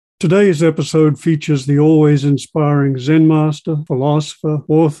Today's episode features the always inspiring Zen master, philosopher,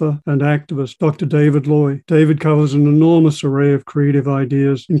 author, and activist, Dr. David Loy. David covers an enormous array of creative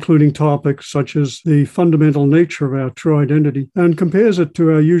ideas, including topics such as the fundamental nature of our true identity, and compares it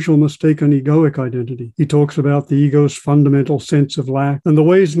to our usual mistaken egoic identity. He talks about the ego's fundamental sense of lack and the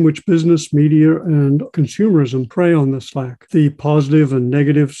ways in which business, media, and consumerism prey on this lack. The positive and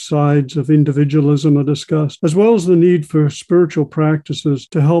negative sides of individualism are discussed, as well as the need for spiritual practices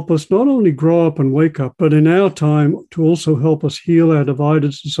to help us not only grow up and wake up, but in our time to also help us heal our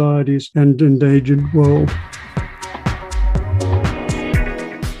divided societies and endangered world.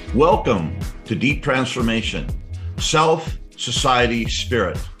 Welcome to Deep Transformation, Self, Society,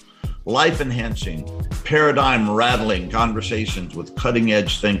 Spirit, life-enhancing, paradigm-rattling conversations with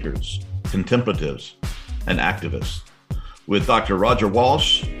cutting-edge thinkers, contemplatives, and activists with Dr. Roger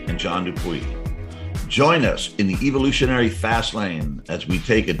Walsh and John Dupuy. Join us in the evolutionary fast lane as we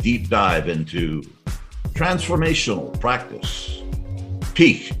take a deep dive into transformational practice,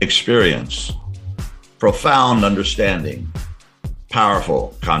 peak experience, profound understanding,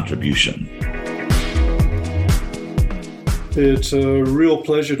 powerful contribution. It's a real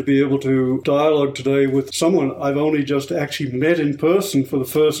pleasure to be able to dialogue today with someone I've only just actually met in person for the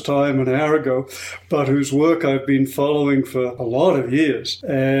first time an hour ago, but whose work I've been following for a lot of years,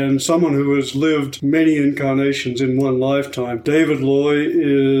 and someone who has lived many incarnations in one lifetime. David Loy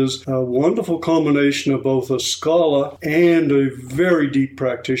is a wonderful combination of both a scholar and a very deep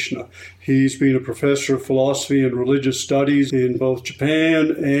practitioner. He's been a professor of philosophy and religious studies in both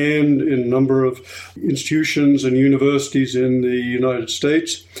Japan and in a number of institutions and universities in the United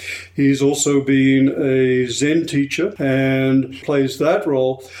States. He's also been a Zen teacher and plays that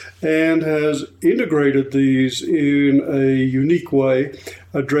role and has integrated these in a unique way,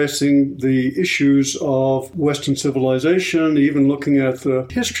 addressing the issues of Western civilization, even looking at the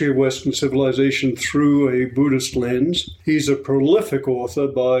history of Western civilization through a Buddhist lens. He's a prolific author.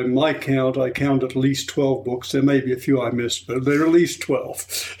 By my count, I count at least 12 books. There may be a few I missed, but there are at least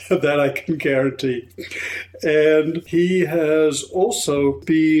 12. That I can guarantee. And he has also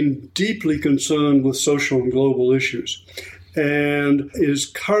been deeply concerned with social and global issues, and is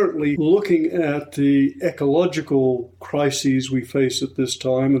currently looking at the ecological crises we face at this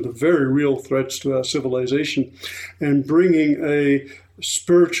time and the very real threats to our civilization, and bringing a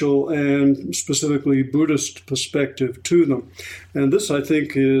spiritual and specifically Buddhist perspective to them. And this, I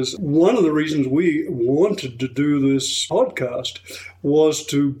think, is one of the reasons we wanted to do this podcast, was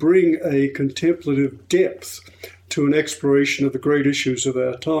to bring a contemplative depth to an exploration of the great issues of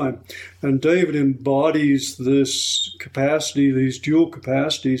our time. And David embodies this capacity, these dual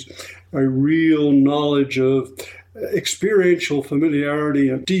capacities, a real knowledge of experiential familiarity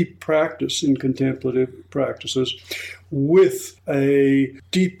and deep practice in contemplative practices, with a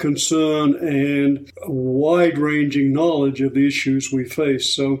deep concern and wide-ranging knowledge of the issues we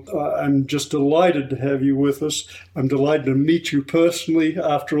face. So I'm just delighted to have you with us. I'm delighted to meet you personally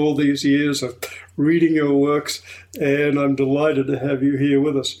after all these years of reading your works, and I'm delighted to have you here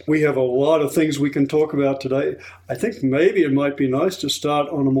with us. We have a lot of things we can talk about today. I think maybe it might be nice to start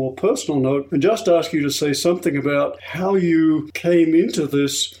on a more personal note and just ask you to say something about how you came into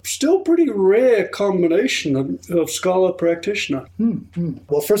this still pretty rare combination of scholar-practitioner.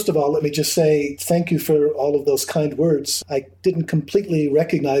 Well, first of all, let me just say thank you for all of those kind words. I didn't completely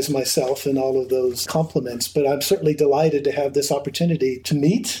recognize myself in all of those compliments, but I'm certainly delighted to have this opportunity to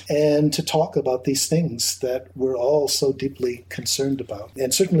meet and to talk about these things that we're all so deeply concerned about.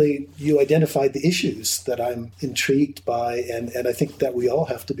 And certainly you identified the issues that I'm intrigued by, and I think that we all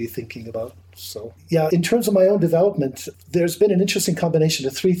have to be thinking about. So, yeah, in terms of my own development, there's been an interesting combination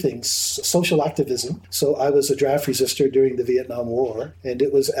of three things. Social activism. So I was a draft resistor during the Vietnam War, and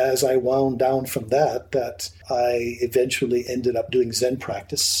it was as I wound down from that I eventually ended up doing Zen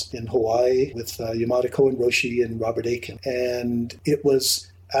practice in Hawaii with Yamada Koen Roshi and Robert Aiken. And it was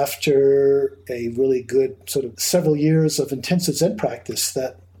after a really good sort of several years of intensive Zen practice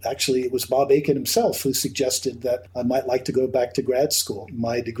that actually it was Bob Aiken himself who suggested that I might like to go back to grad school.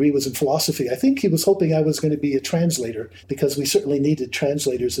 My degree was in philosophy. I think he was hoping I was going to be a translator, because we certainly needed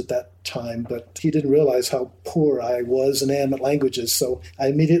translators at that time, but he didn't realize how poor I was in am at languages, so I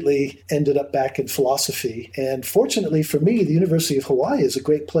immediately ended up back in philosophy. And fortunately for me, the University of Hawaii is a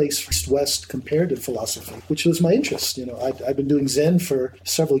great place for East-West comparative philosophy, which was my interest. I've been doing Zen for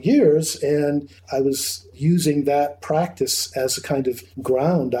several years, and I was using that practice as a kind of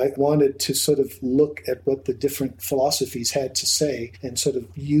ground. I wanted to sort of look at what the different philosophies had to say and sort of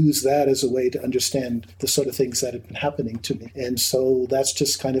use that as a way to understand the sort of things that had been happening to me. And so that's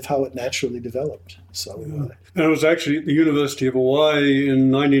just kind of how it naturally developed. So, and it was actually at the University of Hawaii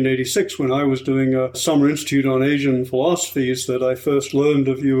in 1986 when I was doing a summer institute on Asian philosophies that I first learned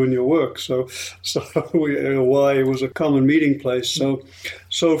of you and your work. So Hawaii was a common meeting place.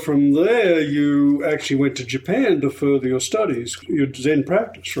 So from there, you actually went to Japan to further your studies, your Zen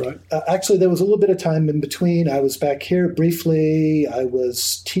practice, right? Actually, there was a little bit of time in between. I was back here briefly. I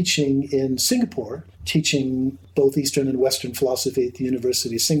was teaching in Singapore, teaching both Eastern and Western philosophy at the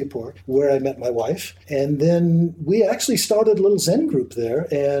University of Singapore, where I met my wife. And then we actually started a little Zen group there.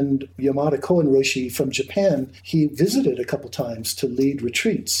 And Yamada Koen Roshi from Japan, he visited a couple times to lead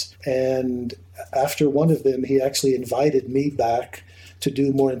retreats. And after one of them, he actually invited me back to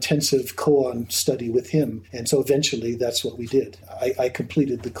do more intensive koan study with him. And so eventually that's what we did. I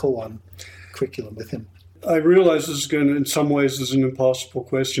completed the koan curriculum with him. I realize this is going to, in some ways, is an impossible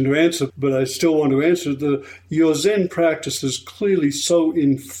question to answer, but I still want to answer. Your Zen practice has clearly so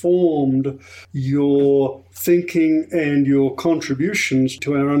informed your thinking and your contributions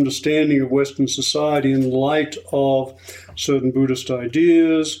to our understanding of Western society in light of certain Buddhist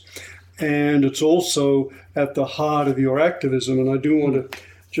ideas. And it's also at the heart of your activism. And I do want to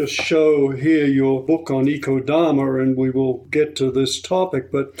just show here your book on Ecodharma, and we will get to this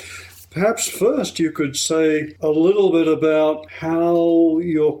topic. But perhaps first you could say a little bit about how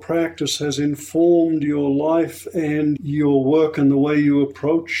your practice has informed your life and your work and the way you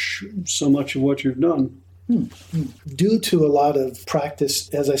approach so much of what you've done. Due to a lot of practice,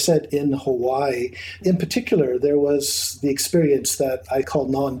 as I said, in Hawaii, in particular, there was the experience that I call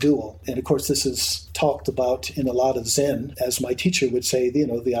non-dual. And of course, this is talked about in a lot of Zen, as my teacher would say,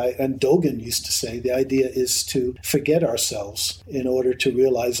 and Dogen used to say, the idea is to forget ourselves in order to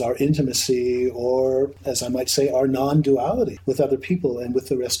realize our intimacy, or, as I might say, our non-duality with other people and with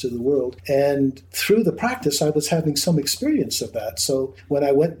the rest of the world. And through the practice, I was having some experience of that. So when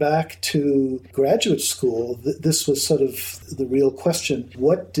I went back to graduate school, this was sort of the real question.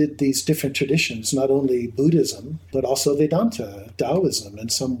 What did these different traditions, not only Buddhism, but also Vedanta, Taoism,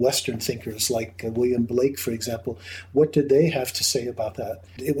 and some Western thinkers like William Blake, for example, what did they have to say about that?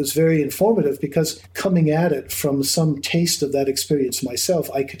 It was very informative because coming at it from some taste of that experience myself,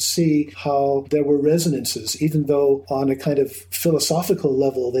 I could see how there were resonances, even though on a kind of philosophical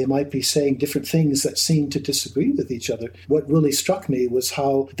level, they might be saying different things that seemed to disagree with each other. What really struck me was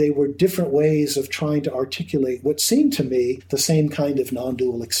how they were different ways of trying to articulate what seemed to me the same kind of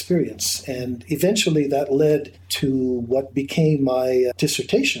non-dual experience. And eventually that led to what became my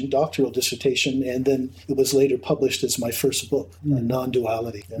dissertation, doctoral dissertation, and then it was later published as my first book,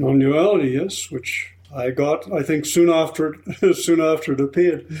 Non-Duality. Non-Duality, yes, which I got, I think, soon after it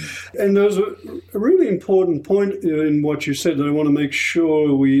appeared. And there's a really important point in what you said that I want to make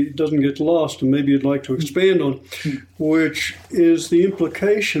sure doesn't get lost, and maybe you'd like to expand on, which is the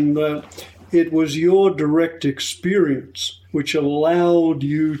implication that it was your direct experience which allowed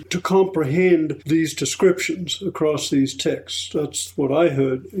you to comprehend these descriptions across these texts. That's what I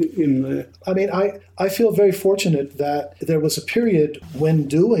heard in there. I mean, I feel very fortunate that there was a period when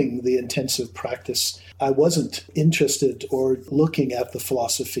doing the intensive practice, I wasn't interested or looking at the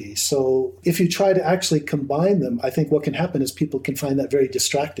philosophy. So if you try to actually combine them, I think what can happen is people can find that very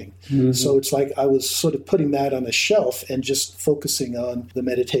distracting. Mm-hmm. So it's like I was sort of putting that on a shelf and just focusing on the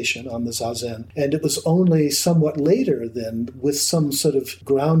meditation, on the Zazen. And it was only somewhat later then, with some sort of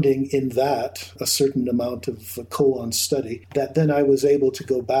grounding in that, a certain amount of koan study, that then I was able to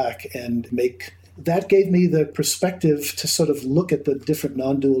go back and that gave me the perspective to sort of look at the different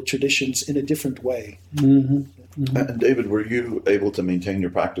non-dual traditions in a different way. Mm-hmm. Mm-hmm. And David, were you able to maintain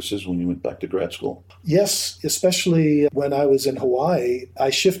your practices when you went back to grad school? Yes, especially when I was in Hawaii. I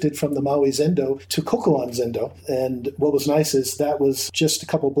shifted from the Maui Zendo to Kokoan Zendo. And what was nice is that was just a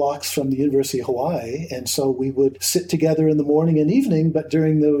couple blocks from the University of Hawaii. And so we would sit together in the morning and evening, but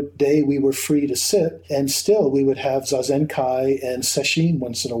during the day we were free to sit. And still we would have Zazenkai and Sesshin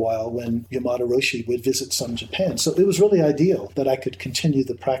once in a while when Yamada Roshi would visit some Japan. So it was really ideal that I could continue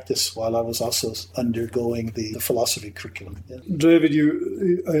the practice while I was also undergoing the philosophy curriculum. Yeah. David,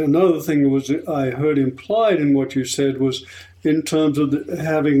 another thing was I heard implied in what you said was in terms of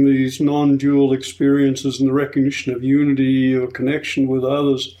having these non-dual experiences and the recognition of unity or connection with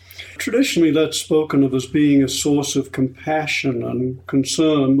others. Traditionally, that's spoken of as being a source of compassion and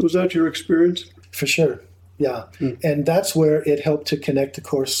concern. Was that your experience? For sure. Yeah. And that's where it helped to connect, of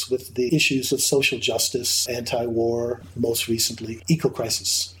course, with the issues of social justice, anti-war, most recently,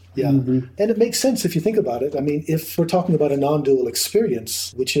 eco-crisis. Yeah. And it makes sense if you think about it. I mean, if we're talking about a non-dual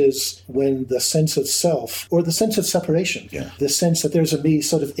experience, which is when the sense of self or the sense of separation, the sense that there's a me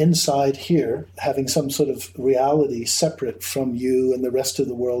sort of inside here, having some sort of reality separate from you and the rest of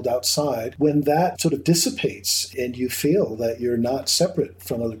the world outside, when that sort of dissipates and you feel that you're not separate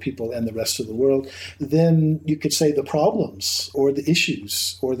from other people and the rest of the world, then you could say the problems or the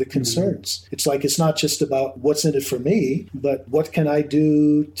issues or the concerns. It's like it's not just about what's in it for me, but what can I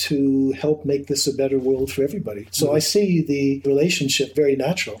do to help make this a better world for everybody. So I see the relationship very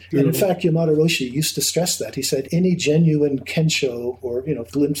natural. And in fact, Yamada Roshi used to stress that. He said any genuine kensho or,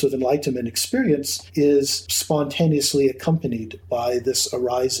 glimpse of enlightenment experience is spontaneously accompanied by this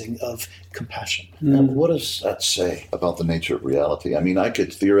arising of compassion. And what does that say about the nature of reality? I mean, I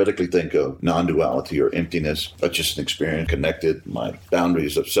could theoretically think of non-duality or emptiness, but just an experience connected. My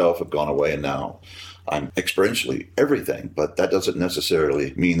boundaries of self have gone away, and now I'm experientially everything, but that doesn't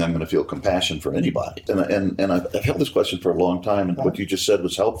necessarily mean I'm going to feel compassion for anybody. And I've held this question for a long time, and what you just said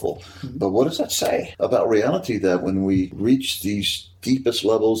was helpful. But what does that say about reality, that when we reach these deepest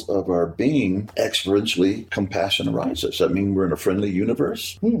levels of our being, experientially compassion arises? I mean, we're in a friendly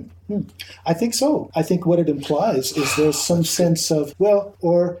universe? I think so. I think what it implies is there's some sense of,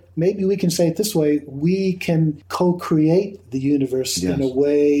 or maybe we can say it this way, we can co-create the universe in a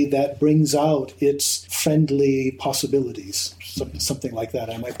way that brings out its friendly possibilities. Something like that.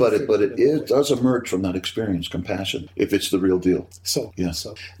 But it does emerge from that experience, compassion, if it's the real deal. So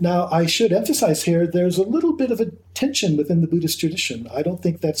now I should emphasize here, there's a little bit of a tension within the Buddhist tradition. I don't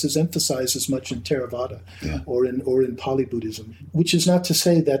think that's as emphasized as much in Theravada or in Pali Buddhism, which is not to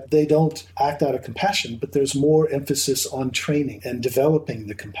say that they don't act out of compassion, but there's more emphasis on training and developing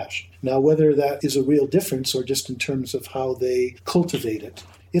the compassion. Now, whether that is a real difference or just in terms of how they cultivate it.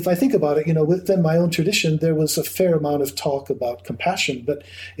 If I think about it, within my own tradition, there was a fair amount of talk about compassion, but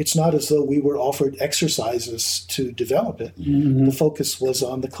it's not as though we were offered exercises to develop it. The focus was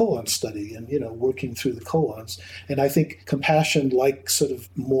on the koan study and, working through the koans. And I think compassion, like sort of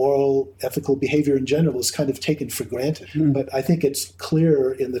moral, ethical behavior in general, is kind of taken for granted. But I think it's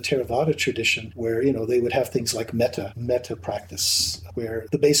clearer in the Theravada tradition where, they would have things like metta practice, where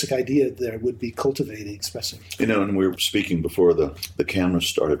the basic idea there would be cultivating, expressing. And we were speaking before the camera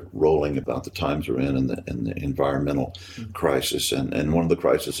started rolling about the times we're in and the environmental crisis. And one of the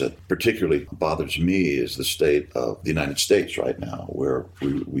crises that particularly bothers me is the state of the United States right now, where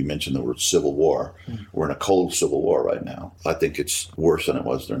we mentioned the word civil war. We're in a cold civil war right now. I think it's worse than it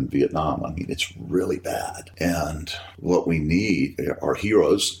was during Vietnam. I mean, it's really bad. And what we need are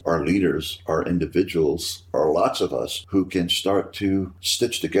heroes, our leaders, our individuals, are lots of us who can start to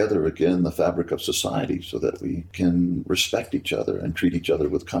stitch together again the fabric of society so that we can respect each other and treat each other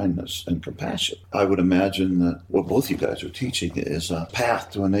with kindness and compassion. I would imagine that what both you guys are teaching is a path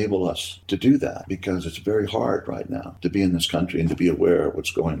to enable us to do that, because it's very hard right now to be in this country and to be aware of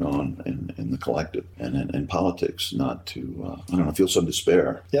what's going on in the collective and in politics, not to, feel some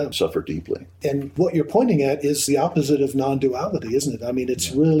despair, suffer deeply. And what you're pointing at is the opposite of non-duality, isn't it? I mean,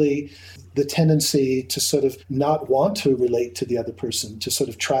 it's really the tendency to sort of not want to relate to the other person, to sort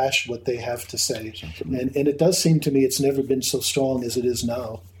of trash what they have to say. And it does seem to me it's never been so strong as it is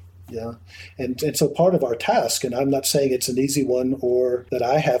now. Yeah. And so part of our task, and I'm not saying it's an easy one or that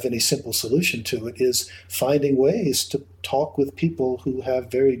I have any simple solution to it, is finding ways to talk with people who have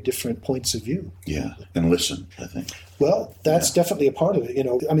very different points of view. Yeah. And listen, I think. Well, that's definitely a part of it.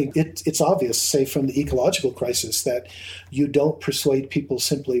 It's obvious, say, from the ecological crisis, that you don't persuade people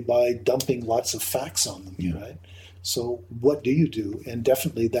simply by dumping lots of facts on them, right? So what do you do? And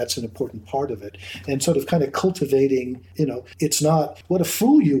definitely that's an important part of it. And sort of kind of cultivating, it's not, what a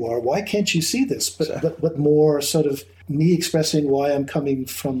fool you are, why can't you see this? But more sort of me expressing why I'm coming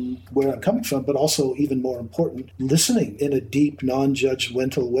from where I'm coming from, but also even more important, listening in a deep,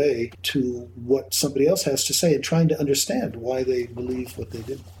 non-judgmental way to what somebody else has to say and trying to understand why they believe what they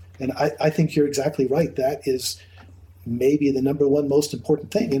do. And I think you're exactly right. That is maybe the number one most important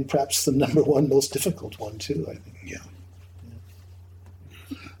thing, and perhaps the number one most difficult one too, I think.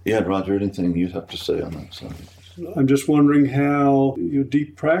 Yeah, Roger, anything you'd have to say on that subject? I'm just wondering how your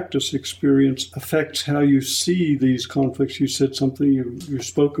deep practice experience affects how you see these conflicts. You said something, you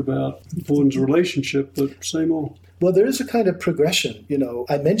spoke about one's relationship, but same old. Well, there is a kind of progression.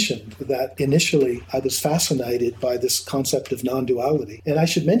 I mentioned that initially I was fascinated by this concept of non-duality. And I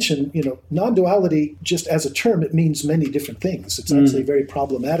should mention, non-duality, just as a term, it means many different things. It's actually very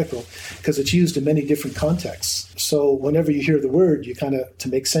problematical because it's used in many different contexts. So whenever you hear the word, you kind of, to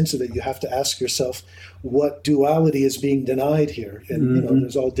make sense of it, you have to ask yourself, what duality is being denied here? And,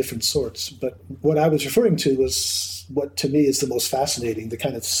 there's all different sorts. But what I was referring to was what to me is the most fascinating, the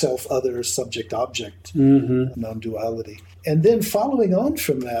kind of self-other, subject-object non-duality. And then following on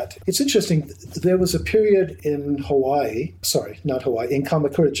from that, it's interesting, there was a period in in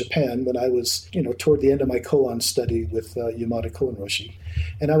Kamakura, Japan, when I was, toward the end of my koan study with Yamada Koen Roshi.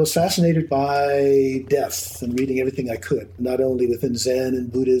 And I was fascinated by death and reading everything I could, not only within Zen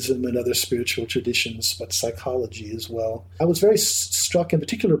and Buddhism and other spiritual traditions, but psychology as well. I was very struck in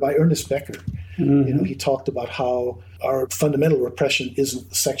particular by Ernest Becker. He talked about how our fundamental repression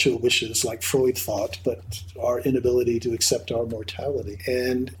isn't sexual wishes like Freud thought, but our inability to accept our mortality.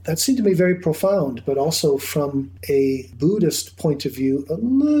 And that seemed to me very profound, but also from a Buddhist point of view, a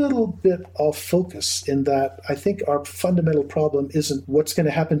little bit off focus in that I think our fundamental problem isn't what's going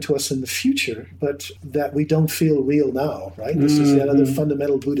to happen to us in the future, but that we don't feel real now, right? This is that other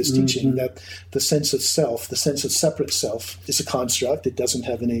fundamental Buddhist teaching that the sense of self, the sense of separate self, is a construct. It doesn't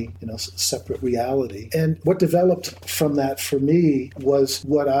have any, separate reality. And what developed from that for me was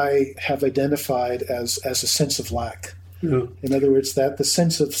what I have identified as a sense of lack. Yeah. In other words, that the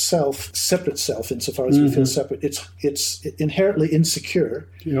sense of self, separate self, insofar as we feel separate, it's inherently insecure,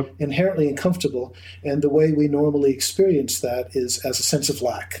 inherently uncomfortable, and the way we normally experience that is as a sense of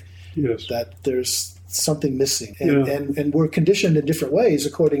lack. Yes. That there's something missing. And we're conditioned in different ways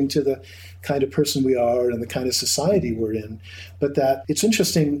according to the kind of person we are and the kind of society we're in. But that it's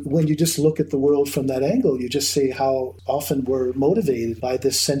interesting when you just look at the world from that angle, you just see how often we're motivated by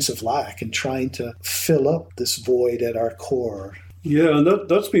this sense of lack and trying to fill up this void at our core. Yeah, and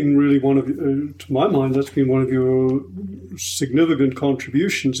that's been really one of, to my mind, that's been one of your significant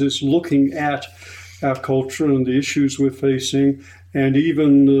contributions, is looking at our culture and the issues we're facing, and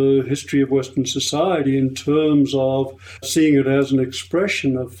even the history of Western society in terms of seeing it as an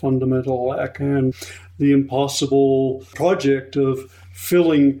expression of fundamental lack and the impossible project of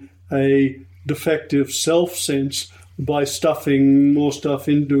filling a defective self-sense by stuffing more stuff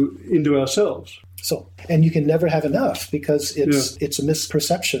into ourselves. So, and you can never have enough because it's a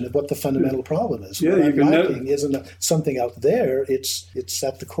misperception of what the fundamental problem is. What I'm lacking isn't something out there, it's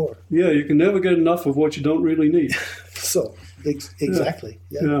at the core. Yeah, you can never get enough of what you don't really need. So, exactly.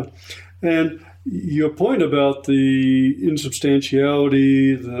 Yeah. And your point about the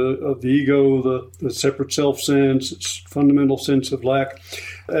insubstantiality of the ego, the separate self-sense, its fundamental sense of lack.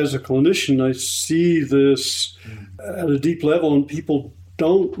 As a clinician, I see this at a deep level, and people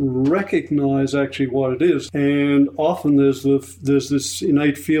don't recognize actually what it is. And often there's this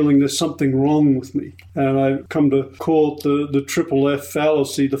innate feeling there's something wrong with me. And I come to call it the triple F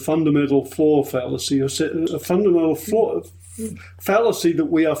fallacy, the fundamental flaw fallacy, a fundamental flaw fallacy that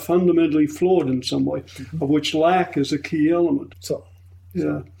we are fundamentally flawed in some way, of which lack is a key element.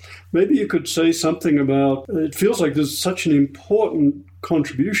 Yeah. Maybe you could say something about, it feels like there's such an important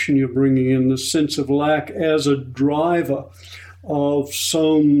contribution you're bringing in, the sense of lack as a driver of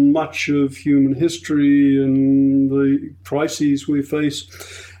so much of human history and the crises we face.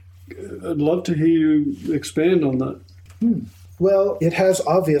 I'd love to hear you expand on that. Well, it has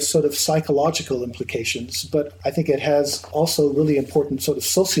obvious sort of psychological implications, but I think it has also really important sort of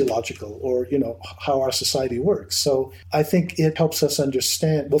sociological or, how our society works. So I think it helps us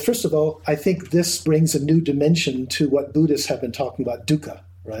understand. Well, first of all, I think this brings a new dimension to what Buddhists have been talking about, dukkha,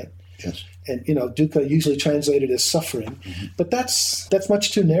 right? Yes. And, dukkha usually translated as suffering, but that's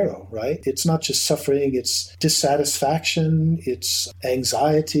much too narrow, right? It's not just suffering, it's dissatisfaction, it's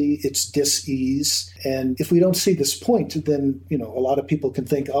anxiety, it's dis-ease. And if we don't see this point, then, a lot of people can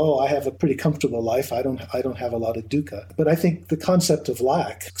think, oh, I have a pretty comfortable life. I don't have a lot of dukkha. But I think the concept of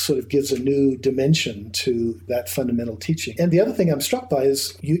lack sort of gives a new dimension to that fundamental teaching. And the other thing I'm struck by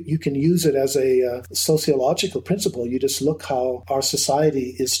is you can use it as a sociological principle. You just look how our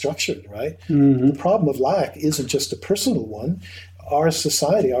society is structured, right? The problem of lack isn't just a personal one. Our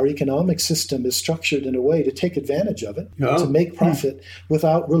society, our economic system is structured in a way to take advantage of it, to make profit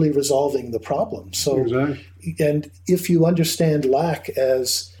without really resolving the problem. So, and if you understand lack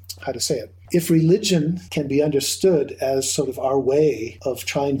as, if religion can be understood as sort of our way of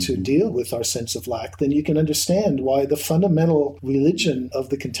trying to deal with our sense of lack, then you can understand why the fundamental religion of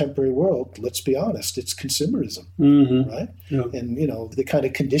the contemporary world, let's be honest, it's consumerism, right? Yeah. And, the kind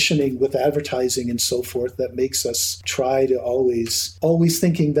of conditioning with advertising and so forth that makes us try to always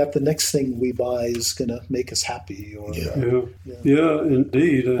thinking that the next thing we buy is going to make us happy. Yeah,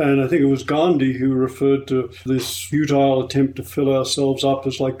 indeed. And I think it was Gandhi who referred to this futile attempt to fill ourselves up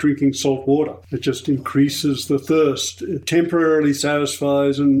as like drinking salt water. It just increases the thirst. It temporarily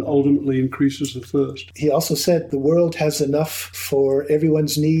satisfies and ultimately increases the thirst. He also said the world has enough for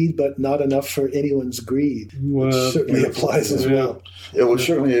everyone's need, but not enough for anyone's greed. Which certainly applies as well. It was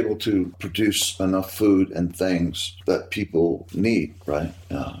certainly able to produce enough food and things that people need, right?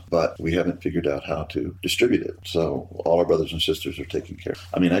 But we haven't figured out how to distribute it. So all our brothers and sisters are taken care of.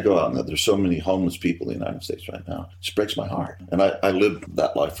 I mean, I go out and there's so many homeless people in the United States right now. It just breaks my heart. And I lived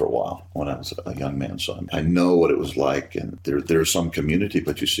that life for a while when I was a young man. So I know what it was like. And there's some community,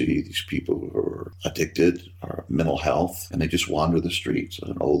 but you see these people who are addicted or mental health, and they just wander the streets.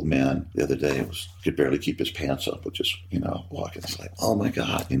 An old man the other day could barely keep his pants up, but just, walking. It's like, oh my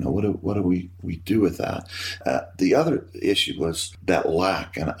God, what do we do with that? The other issue was that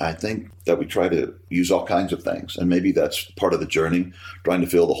lack. And I think that we try to use all kinds of things. And maybe that's part of the journey, trying to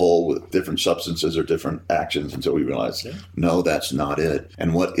fill the hole with different substances or different actions until we realize, no, that's not it.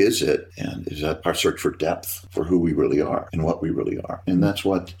 And what is it? And is that our search for depth, for who we really are and what we really are. And that's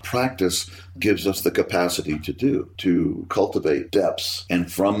what practice gives us the capacity to do, to cultivate depths.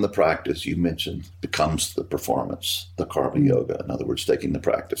 And from the practice you mentioned becomes the performance, the karma yoga. In other words, taking the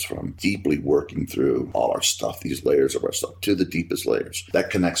practice from deeply working through all our stuff, these layers of our stuff, to the deepest layers.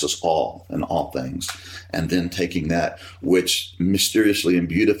 That connects us all and all things. And then taking that, which mysteriously and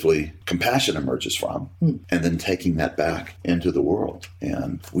beautifully compassion emerges from, and then taking that back into the world.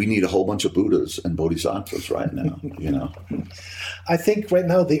 And we need a whole bunch of Buddhas and Bodhisattvas right now, I think right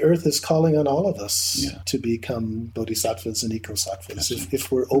now the earth is calling on all of us to become Bodhisattvas and Ecosattvas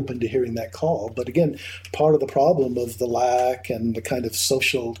if we're open to hearing that call. But again, part of the problem of the lack and the kind of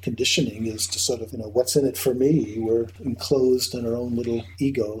social conditioning is to sort of, what's in it for me? We're enclosed in our own little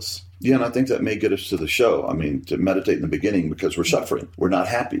egos. Yeah, and I think that may get us to the show. I mean, to meditate in the beginning because we're suffering. We're not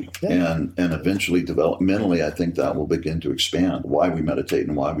happy. Yeah. And eventually, developmentally, I think that will begin to expand why we meditate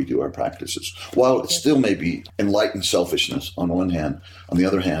and why we do our practices. While it still may be enlightened selfishness on one hand, on the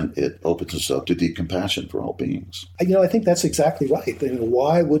other hand, it opens us up to deep compassion for all beings. I think that's exactly right.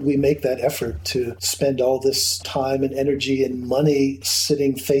 Why would we make that effort to spend all this time and energy and money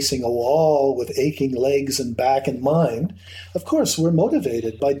sitting facing a wall with aching legs and back and mind? Of course, we're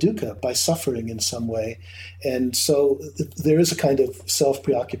motivated by dukkha, by suffering in some way. And so there is a kind of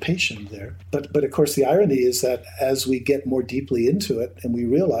self-preoccupation there. But of course, the irony is that as we get more deeply into it and we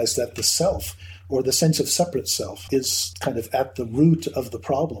realize that the self, or the sense of separate self, is kind of at the root of the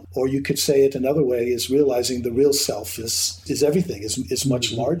problem. Or you could say it another way, is realizing the real self is everything, is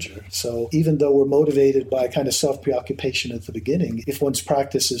much larger. So even though we're motivated by a kind of self-preoccupation at the beginning, if one's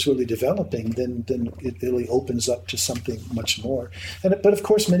practice is really developing, then it really opens up to something much more. But of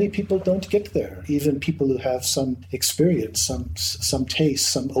course, many people don't get there. Even people who have some experience, some taste,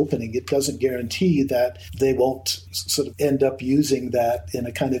 some opening, it doesn't guarantee that they won't sort of end up using that in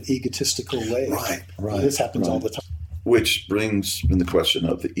a kind of egotistical way. Right. This happens all the time. Which brings in the question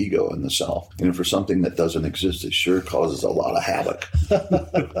of the ego and the self. For something that doesn't exist, it sure causes a lot of havoc.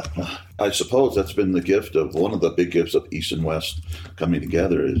 I suppose that's been the gift of one of the big gifts of East and West coming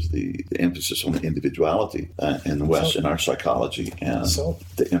together is the emphasis on the individuality in the West, in our psychology, and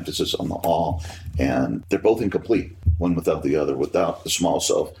the emphasis on the all. And they're both incomplete, one without the other, without the small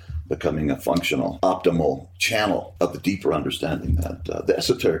self becoming a functional, optimal channel of the deeper understanding that the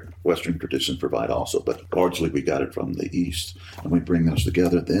esoteric Western traditions provide also, but largely we got it from the East. And we bring those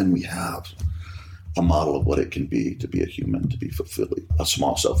together, then we have a model of what it can be to be a human, to be fulfilling a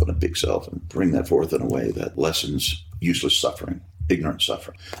small self and a big self, and bring that forth in a way that lessens useless suffering, ignorant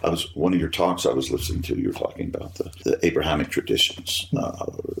suffering. One of your talks I was listening to, you were talking about the Abrahamic traditions,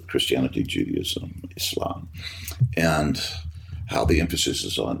 Christianity, Judaism, Islam, and how the emphasis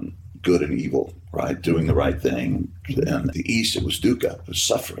is on good and evil, right? Doing the right thing. And the East, it was dukkha, it was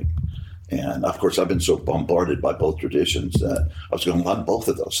suffering. And of course, I've been so bombarded by both traditions that I was going on both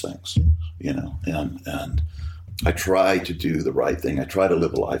of those things, and I try to do the right thing. I try to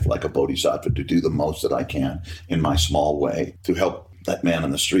live a life like a bodhisattva, to do the most that I can in my small way to help that man in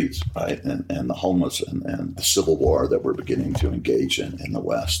the streets, right, and the homeless and the civil war that we're beginning to engage in the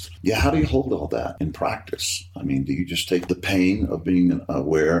West. Yeah, how do you hold all that in practice? I mean, do you just take the pain of being an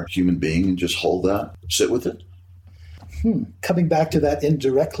aware human being and just hold that, sit with it? coming back to that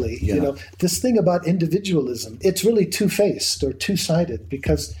indirectly, this thing about individualism, it's really two-faced or two-sided,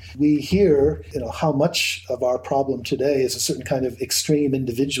 because we hear, how much of our problem today is a certain kind of extreme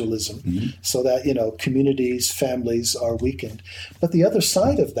individualism, so that, communities, families are weakened. But the other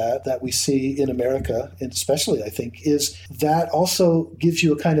side of that we see in America, and especially, I think, is that also gives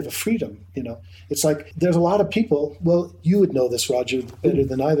you a kind of a freedom, It's like there's a lot of people, well, you would know this, Roger, better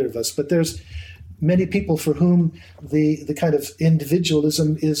than either of us, but there's many people for whom the kind of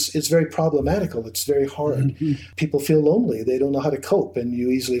individualism is very problematical. It's very hard. People feel lonely. They don't know how to cope, and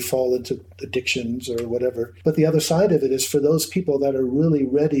you easily fall into addictions or whatever. But the other side of it is for those people that are really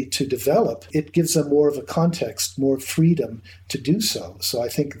ready to develop, it gives them more of a context, more freedom to do so. So I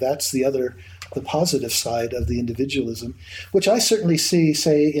think that's the positive side of the individualism, which I certainly see,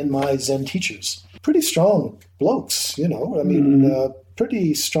 say, in my Zen teachers. Pretty strong blokes,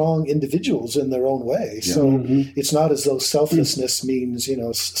 pretty strong individuals in their own way. So it's not as though selflessness means,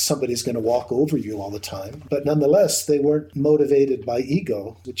 somebody's going to walk over you all the time. But nonetheless, they weren't motivated by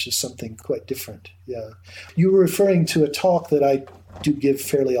ego, which is something quite different. Yeah. You were referring to a talk that I do give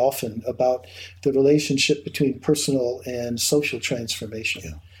fairly often about the relationship between personal and social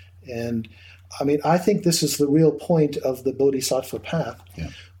transformation. Yeah. And I think this is the real point of the Bodhisattva path,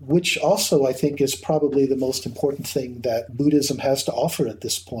 which also I think is probably the most important thing that Buddhism has to offer at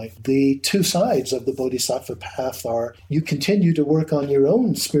this point. The two sides of the Bodhisattva path are you continue to work on your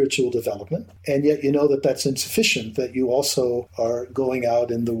own spiritual development, and yet you know that that's insufficient, that you also are going out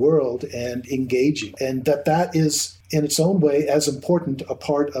in the world and engaging, and that is in its own way as important a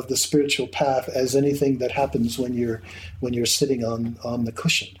part of the spiritual path as anything that happens when you're sitting on the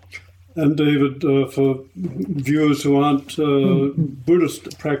cushion. And David, for viewers who aren't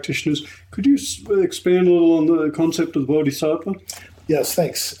Buddhist practitioners, could you expand a little on the concept of the Bodhisattva? Yes,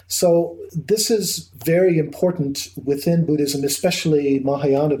 thanks. So this is very important within Buddhism, especially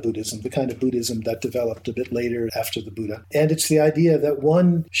Mahayana Buddhism, the kind of Buddhism that developed a bit later after the Buddha. And it's the idea that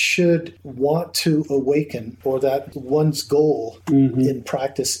one should want to awaken, or that one's goal in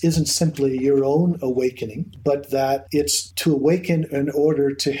practice isn't simply your own awakening, but that it's to awaken in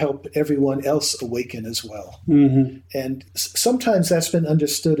order to help everyone else awaken as well. And sometimes that's been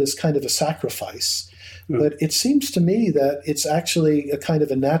understood as kind of a sacrifice. But it seems to me that it's actually a kind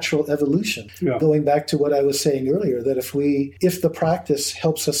of a natural evolution. Going back to what I was saying earlier, that if the practice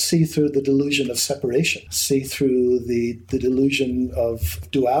helps us see through the delusion of separation, see through the delusion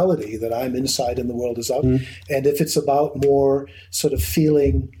of duality, that I'm inside and the world is out, and if it's about more sort of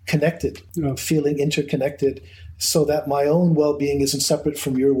feeling connected, feeling interconnected, so that my own well-being isn't separate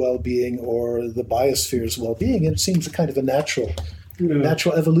from your well-being or the biosphere's well-being, it seems a kind of a natural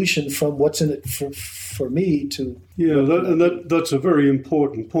evolution from what's in it for me to... That's a very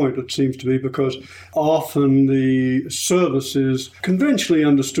important point, it seems to be, because often the service is conventionally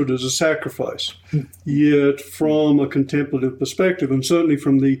understood as a sacrifice. Yet from a contemplative perspective, and certainly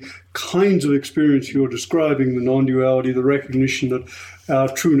from the kinds of experience you're describing, the non-duality, the recognition that our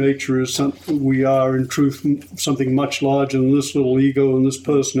true nature is we are in truth something much larger than this little ego and this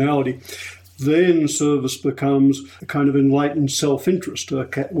personality, then service becomes a kind of enlightened self-interest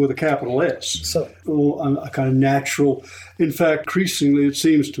with a capital S, or a kind of natural. In fact, increasingly, it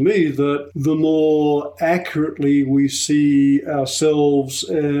seems to me that the more accurately we see ourselves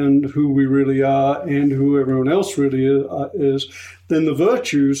and who we really are and who everyone else really is, then the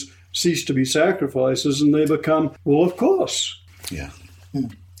virtues cease to be sacrifices and they become, well, of course. Yeah.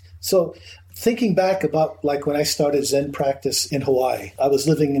 So thinking back about like when I started Zen practice in Hawaii, I was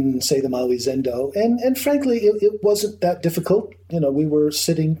living in, say, the Maui Zendo, and frankly, it wasn't that difficult. We were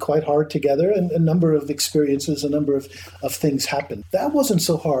sitting quite hard together, and a number of experiences, a number of things happened. That wasn't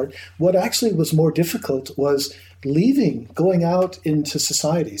so hard. What actually was more difficult was leaving, going out into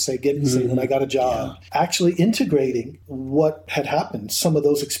society, say when I got a job, actually integrating what had happened, some of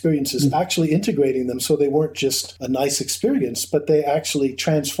those experiences, actually integrating them so they weren't just a nice experience, but they actually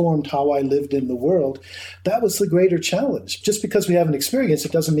transformed how I lived in the world. That was the greater challenge. Just because we have an experience,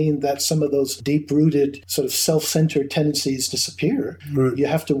 it doesn't mean that some of those deep-rooted sort of self-centered tendencies disappear. Right. You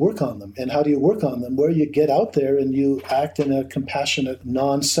have to work on them. And how do you work on them? Where you get out there and you act in a compassionate,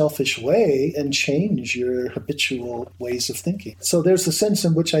 non-selfish way and change your habitual ways of thinking. So there's a sense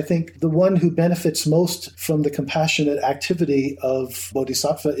in which I think the one who benefits most from the compassionate activity of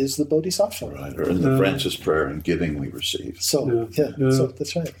Bodhisattva is the Bodhisattva. Right, or in the Francis prayer and giving we receive. So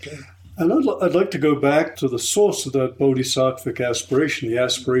that's right. Yeah. And I'd like to go back to the source of that bodhisattvic aspiration, the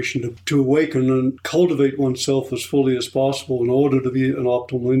aspiration to awaken and cultivate oneself as fully as possible in order to be an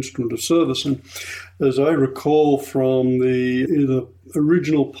optimal instrument of service. And as I recall from the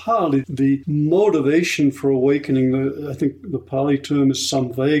original Pali, the motivation for awakening, I think the Pali term is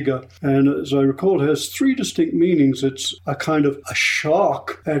samvega, and as I recall, it has three distinct meanings. It's a kind of a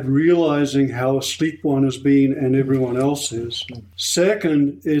shock at realizing how asleep one has been and everyone else is.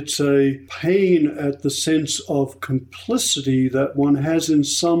 Second, it's a pain at the sense of complicity that one has in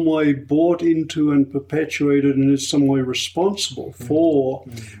some way bought into and perpetuated and is some way responsible for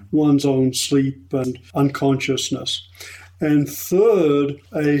one's own sleep and unconsciousness. And third,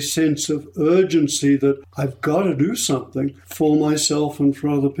 a sense of urgency that I've got to do something for myself and for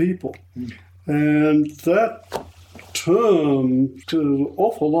other people. And that term, there's an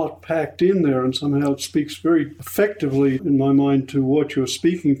awful lot packed in there, and somehow it speaks very effectively, in my mind, to what you're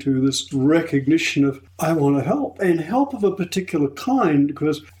speaking to, this recognition of, I want to help, and help of a particular kind,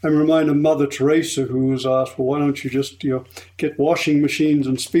 because I'm reminded of Mother Teresa, who was asked, well, why don't you just, get washing machines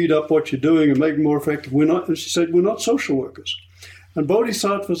and speed up what you're doing and make it more effective? And she said, we're not social workers. And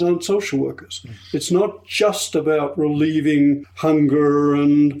bodhisattvas aren't social workers. It's not just about relieving hunger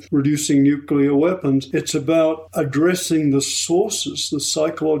and reducing nuclear weapons. It's about addressing the sources, the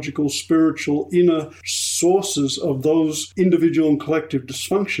psychological, spiritual, inner sources of those individual and collective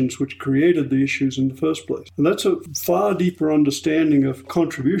dysfunctions which created the issues in the first place. And that's a far deeper understanding of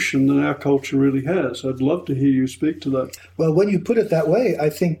contribution than our culture really has. I'd love to hear you speak to that. Well, when you put it that way, I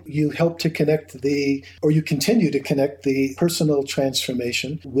think you help to connect you continue to connect the personal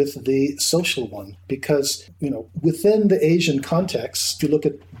transformation with the social one. Because, within the Asian context, if you look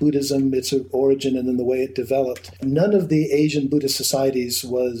at Buddhism, its origin and then the way it developed, none of the Asian Buddhist societies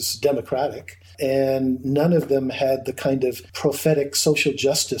was democratic. And none of them had the kind of prophetic social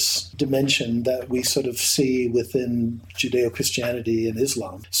justice dimension that we sort of see within Judeo-Christianity and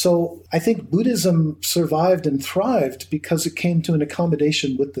Islam. So I think Buddhism survived and thrived because it came to an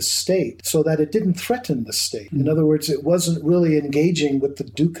accommodation with the state so that it didn't threaten the state. In other words, it wasn't really engaging with the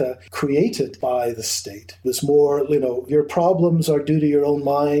dukkha created by the state. It was more, your problems are due to your own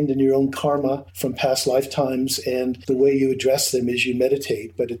mind and your own karma from past lifetimes, and the way you address them is you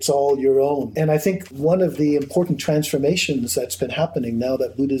meditate, but it's all your own. And I think one of the important transformations that's been happening now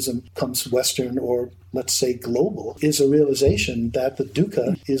that Buddhism comes Western, or let's say global, is a realization that the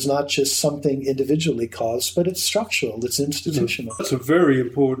dukkha is not just something individually caused, but it's structural, it's institutional. That's a very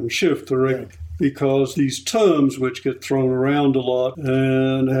important shift, because these terms which get thrown around a lot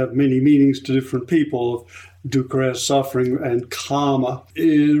and have many meanings to different people, dukkha as suffering and karma,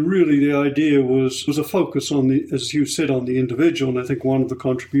 really the idea was a focus on as you said, on the individual. And I think one of the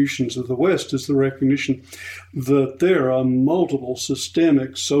contributions of the West is the recognition that there are multiple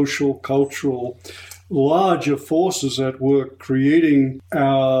systemic, social, cultural, larger forces at work creating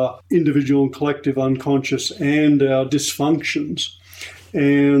our individual and collective unconscious and our dysfunctions.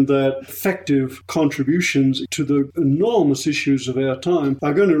 And that effective contributions to the enormous issues of our time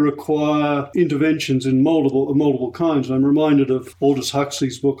are going to require interventions in multiple kinds. I'm reminded of Aldous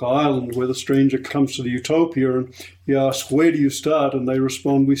Huxley's book, Island, where the stranger comes to the utopia and he asks, where do you start? And they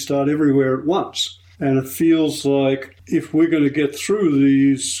respond, we start everywhere at once. And it feels like if we're going to get through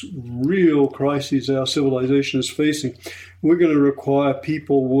these real crises our civilization is facing, we're going to require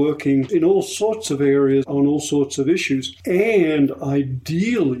people working in all sorts of areas on all sorts of issues. And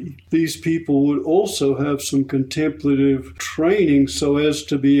ideally, these people would also have some contemplative training so as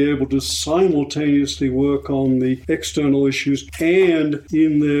to be able to simultaneously work on the external issues and,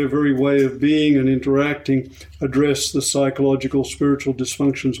 in their very way of being and interacting, address the psychological, spiritual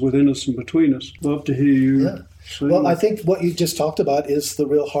dysfunctions within us and between us. Love to hear you. Yeah. Well, I think what you just talked about is the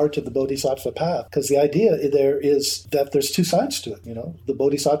real heart of the Bodhisattva path, because the idea there is that there's two sides to it. The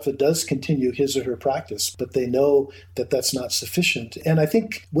Bodhisattva does continue his or her practice, but they know that that's not sufficient. And I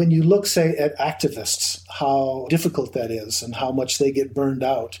think when you look, say, at activists, how difficult that is and how much they get burned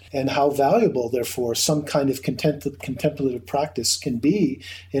out and how valuable, therefore, some kind of contemplative practice can be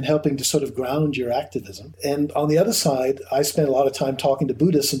in helping to sort of ground your activism. And on the other side, I spend a lot of time talking to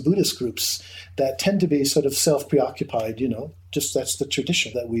Buddhists and Buddhist groups that tend to be sort of self-preoccupied, just that's the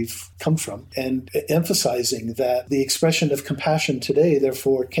tradition that we've come from, and emphasizing that the expression of compassion today,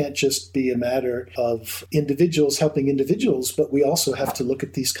 therefore, can't just be a matter of individuals helping individuals, but we also have to look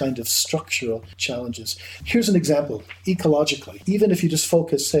at these kind of structural challenges. Here's an example, ecologically. Even if you just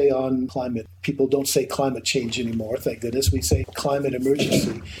focus, say, on climate, people don't say climate change anymore, thank goodness, we say climate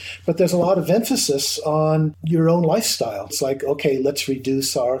emergency. But there's a lot of emphasis on your own lifestyle. It's like, okay, let's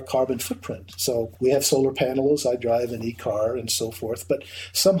reduce our carbon footprint. So we have solar panels, I drive an e-car, and so forth. But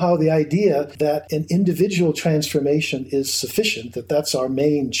somehow the idea that an individual transformation is sufficient, that that's our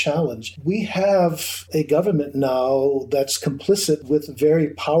main challenge. We have a government now that's complicit with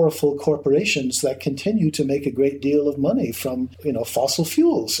very powerful corporations that continue to make a great deal of money from, fossil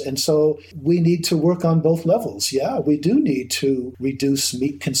fuels. And so we need to work on both levels. Yeah, we do need to reduce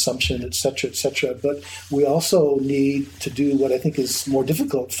meat consumption, et cetera, but we also need to do what I think is more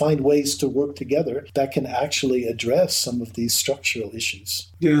difficult, find ways to work together that can actually address some of these structural issues.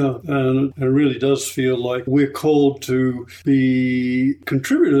 Yeah, and it really does feel like we're called to be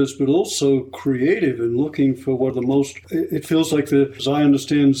contributors, but also creative in looking for what the most... It feels like, as I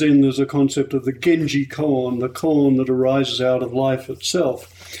understand Zen, there's a concept of the Genji koan, the koan that arises out of life itself.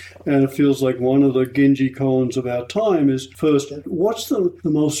 And it feels like one of the Genji koans of our time is, first, what's the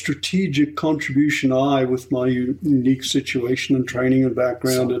most strategic contribution I, with my unique situation and training and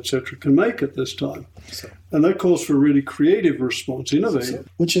background, etc., can make at this time? And that calls for a really creative response, innovative.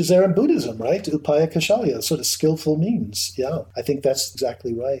 Which is there in Buddhism, right? Upaya Kashalya, sort of skillful means. Yeah, I think that's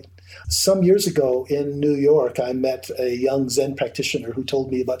exactly right. Some years ago in New York, I met a young Zen practitioner who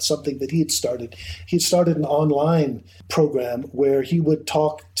told me about something that he had started. He had started an online program where he would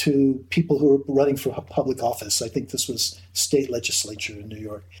talk to people who were running for public office. I think this was state legislature in New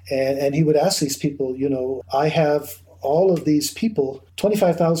York. And he would ask these people, I have all of these people,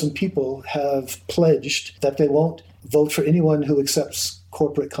 25,000 people have pledged that they won't vote for anyone who accepts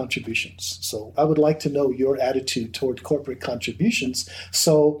corporate contributions. So I would like to know your attitude toward corporate contributions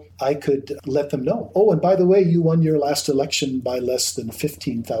so I could let them know. Oh, and by the way, you won your last election by less than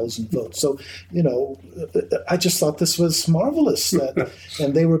 15,000 votes. So, I just thought this was marvelous.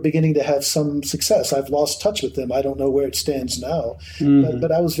 And they were beginning to have some success. I've lost touch with them. I don't know where it stands now. Mm-hmm.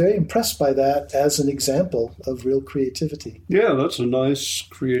 But I was very impressed by that as an example of real creativity. Yeah, that's a nice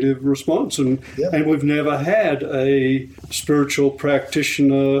creative response. And we've never had a spiritual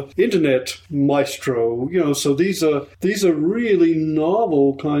practitioner, internet maestro, so these are really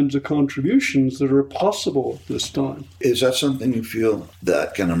novel kinds of contributions that are possible at this time. Is that something you feel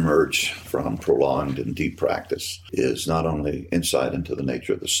that can emerge from prolonged and deep practice, is not only insight into the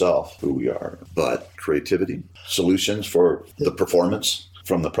nature of the self, who we are, but creativity, solutions for the performance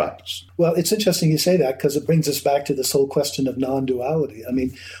from the practice? Well, it's interesting you say that because it brings us back to this whole question of non-duality. I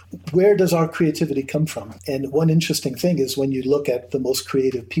mean, where does our creativity come from? And one interesting thing is when you look at the most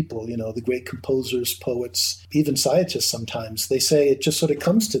creative people, the great composers, poets, even scientists sometimes, they say it just sort of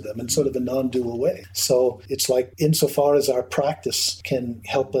comes to them in sort of a non-dual way. So it's like insofar as our practice can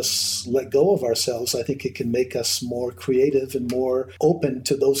help us let go of ourselves, I think it can make us more creative and more open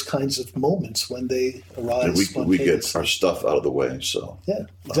to those kinds of moments when they arise spontaneously. We get our stuff out of the way, so... Yeah,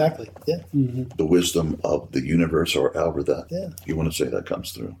 exactly. Yeah. Mm-hmm. The wisdom of the universe, or however that you want to say that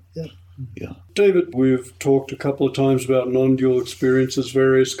comes through. Yeah. Yeah. David, we've talked a couple of times about non-dual experiences,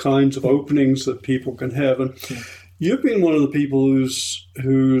 various kinds of openings that people can have. And you've been one of the people who's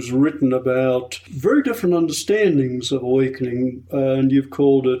written about very different understandings of awakening, and you've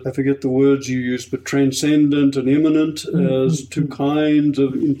called it, I forget the words you used, but transcendent and immanent as two kinds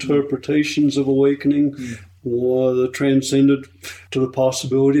of interpretations of awakening. Or the transcended to the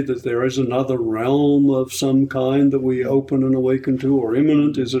possibility that there is another realm of some kind that we open and awaken to, or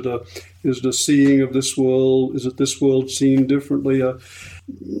immanent? Is it a seeing of this world? Is it this world seen differently? And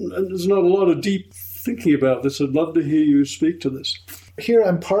there's not a lot of deep thinking about this. I'd love to hear you speak to this. Here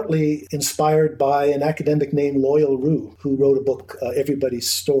I'm partly inspired by an academic named Loyal Rue, who wrote a book,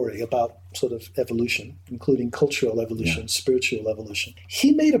 Everybody's Story, about sort of evolution, including cultural evolution, spiritual evolution.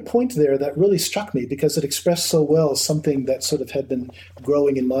 He made a point there that really struck me because it expressed so well something that sort of had been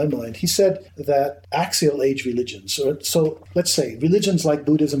growing in my mind. He said that axial age religions, so let's say religions like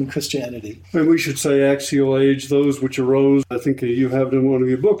Buddhism and Christianity. And we should say axial age, those which arose, I think you have it in one of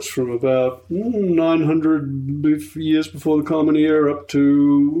your books, from about 900 years before the Common Era up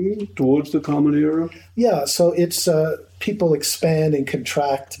to towards the Common Era. Yeah, so it's... people expand and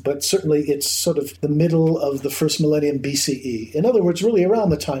contract, but certainly it's sort of the middle of the first millennium BCE. In other words, really around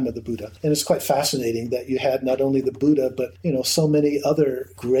the time of the Buddha. And it's quite fascinating that you had not only the Buddha, but, so many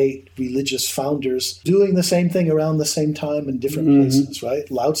other great religious founders doing the same thing around the same time in different places, right?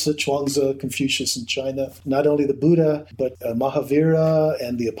 Lao Tzu, Chuang-Tzu, Confucius in China. Not only the Buddha, but Mahavira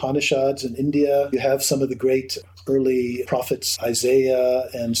and the Upanishads in India. You have some of the great early prophets, Isaiah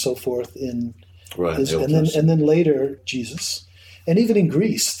and so forth in... Right, and then later Jesus, and even in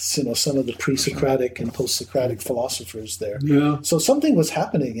Greece, some of the pre-Socratic and post-Socratic philosophers there. Yeah. So something was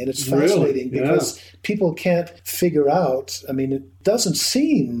happening, and it's fascinating because people can't figure out. I mean, it doesn't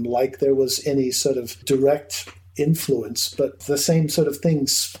seem like there was any sort of direct influence, but the same sort of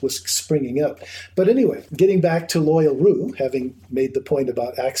things was springing up. But anyway, getting back to Loyal Rue, having made the point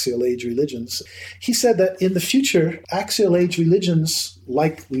about axial age religions, he said that in the future, axial age religions,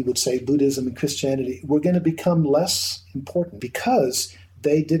 like we would say Buddhism and Christianity, were going to become less important because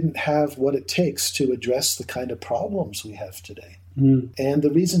they didn't have what it takes to address the kind of problems we have today. And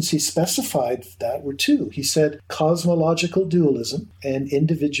the reasons he specified that were two. He said cosmological dualism and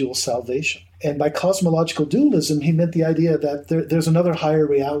individual salvation. And by cosmological dualism, he meant the idea that there's another higher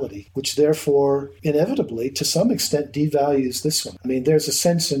reality, which therefore inevitably, to some extent, devalues this one. I mean, there's a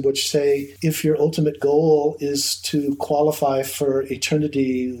sense in which, say, if your ultimate goal is to qualify for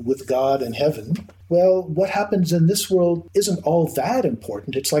eternity with God in heaven, well, what happens in this world isn't all that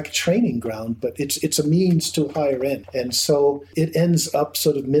important. It's like a training ground, but it's a means to a higher end. And so it ends up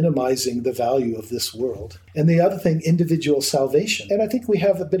sort of minimizing the value of this world. And the other thing, individual salvation. And I think we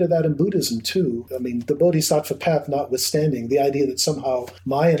have a bit of that in Buddhism too. I mean, the Bodhisattva path notwithstanding, the idea that somehow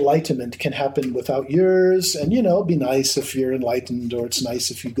my enlightenment can happen without yours, and, it'd be nice if you're enlightened, or it's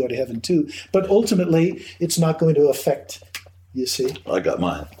nice if you go to heaven too. But ultimately, it's not going to affect, you see. I got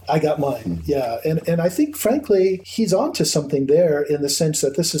mine. Yeah. And I think, frankly, he's onto something there in the sense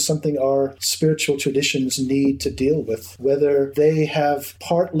that this is something our spiritual traditions need to deal with, whether they have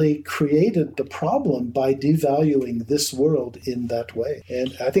partly created the problem by devaluing this world in that way.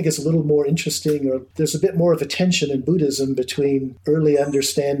 And I think it's a little more interesting, or there's a bit more of a tension in Buddhism between early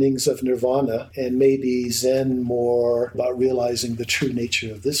understandings of nirvana and maybe Zen more about realizing the true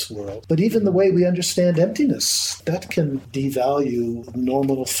nature of this world. But even the way we understand emptiness, that can devalue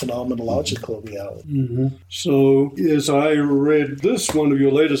normal phenomenological reality. So, as I read this, one of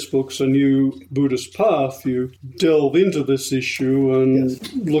your latest books, A New Buddhist Path, you delve into this issue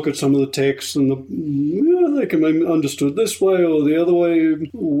and look at some of the texts, and they can be understood this way or the other way.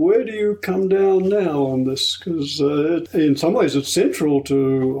 Where do you come down now on this? Because in some ways it's central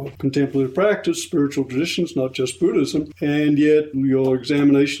to contemplative practice, spiritual traditions, not just Buddhism, and yet your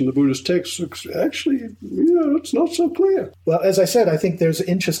examination of the Buddhist texts, actually, it's not so clear. Well, as I said, I think there's an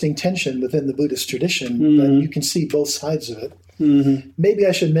interesting tension within the Buddhist tradition that you can see both sides of it. Maybe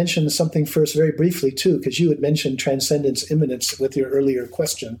I should mention something first very briefly, too, because you had mentioned transcendence immanence with your earlier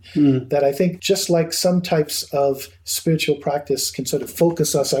question, that I think just like some types of spiritual practice can sort of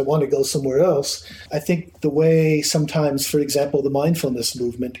focus us, I want to go somewhere else, I think the way sometimes, for example, the mindfulness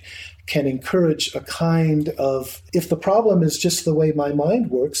movement can encourage a kind of, if the problem is just the way my mind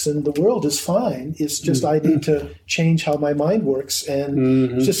works, then the world is fine. It's just I need to change how my mind works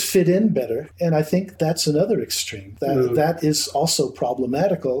and just fit in better. And I think that's another extreme. That is also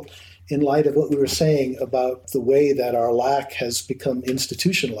problematical in light of what we were saying about the way that our lack has become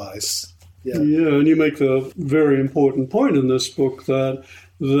institutionalized. Yeah, and you make the very important point in this book that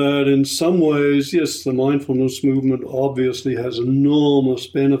in some ways, yes, the mindfulness movement obviously has enormous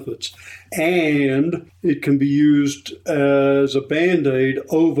benefits, and it can be used as a Band-Aid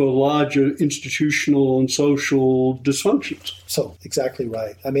over larger institutional and social dysfunctions. So, exactly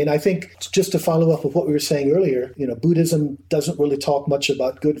right. I mean, I think just to follow up with what we were saying earlier, Buddhism doesn't really talk much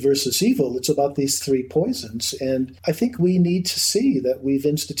about good versus evil. It's about these three poisons. And I think we need to see that we've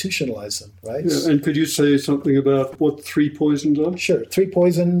institutionalized them, right? Yeah, and could you say something about what three poisons are? Sure. Three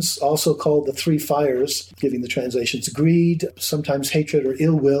poisons, also called the three fires, giving the translations greed, sometimes hatred or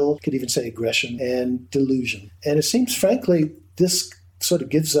ill will, could even say aggression, and delusion. And it seems, frankly, this sort of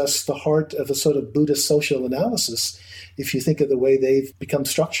gives us the heart of a sort of Buddhist social analysis if you think of the way they've become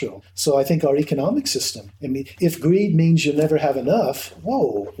structural. So I think our economic system, I mean, if greed means you never have enough,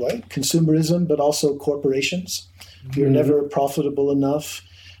 right? Consumerism, but also corporations. You're never profitable enough.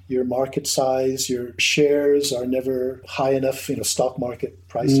 Your market size, your shares are never high enough, stock market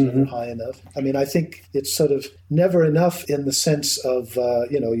price never high enough. I mean, I think it's sort of never enough in the sense of,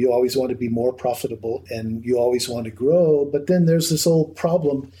 you always want to be more profitable and you always want to grow. But then there's this old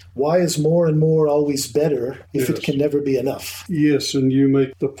problem. Why is more and more always better if it can never be enough? Yes, and you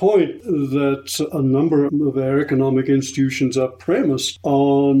make the point that a number of our economic institutions are premised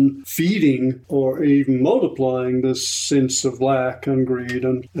on feeding or even multiplying this sense of lack and greed.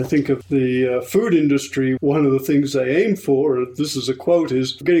 And I think of the food industry, one of the things they aim for, this is a quote,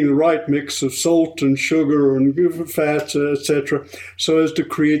 is getting the right mix of salt and sugar and fats, etc., so as to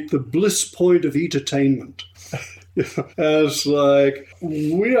create the bliss point of entertainment. As like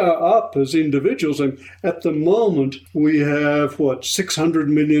we are up as individuals, and at the moment we have 600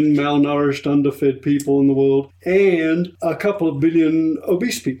 million malnourished, underfed people in the world, and a couple of billion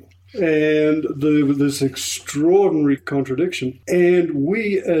obese people. and this extraordinary contradiction. And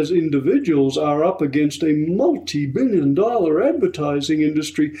we as individuals are up against a multi-billion-dollar advertising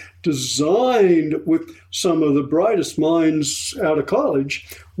industry designed with some of the brightest minds out of college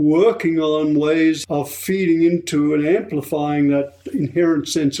working on ways of feeding into and amplifying that inherent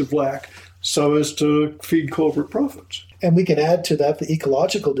sense of lack so as to feed corporate profits. And we can add to that the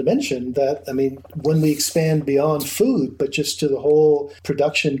ecological dimension that, when we expand beyond food, but just to the whole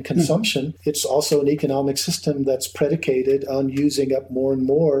production consumption, it's also an economic system that's predicated on using up more and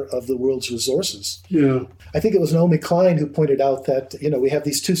more of the world's resources. Yeah. I think it was Naomi Klein who pointed out that, we have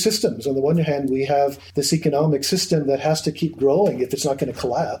these two systems. On the one hand, we have this economic system that has to keep growing if it's not going to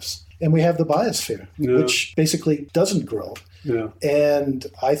collapse. And we have the biosphere, which basically doesn't grow. Yeah. And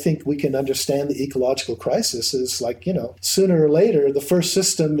I think we can understand the ecological crisis as sooner or later, the first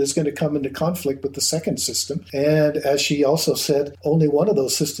system is going to come into conflict with the second system. And as she also said, only one of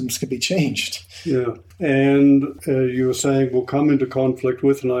those systems can be changed. Yeah. And you were saying we'll come into conflict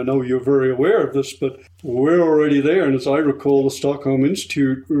with, and I know you're very aware of this, but we're already there. And as I recall, the Stockholm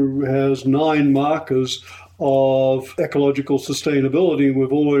Institute has 9 markers of ecological sustainability, and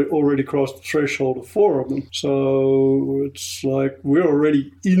we've already crossed the threshold of 4 of them. So it's like we're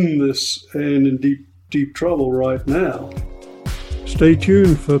already in this and in deep, deep trouble right now. Stay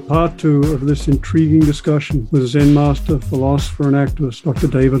tuned for part 2 of this intriguing discussion with Zen master, philosopher, and activist, Dr.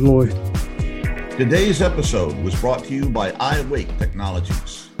 David Loy. Today's episode was brought to you by iAwake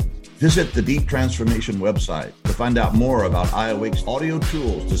Technologies. Visit the Deep Transformation website to find out more about iAwake's audio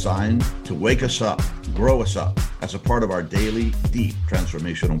tools designed to wake us up, grow us up as a part of our daily deep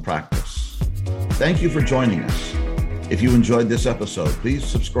transformational practice. Thank you for joining us. If you enjoyed this episode, please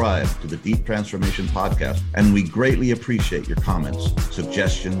subscribe to the Deep Transformation Podcast, and we greatly appreciate your comments,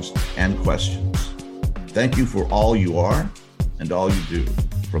 suggestions, and questions. Thank you for all you are and all you do.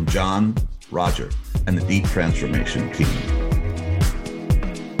 From John, Roger, and the Deep Transformation team.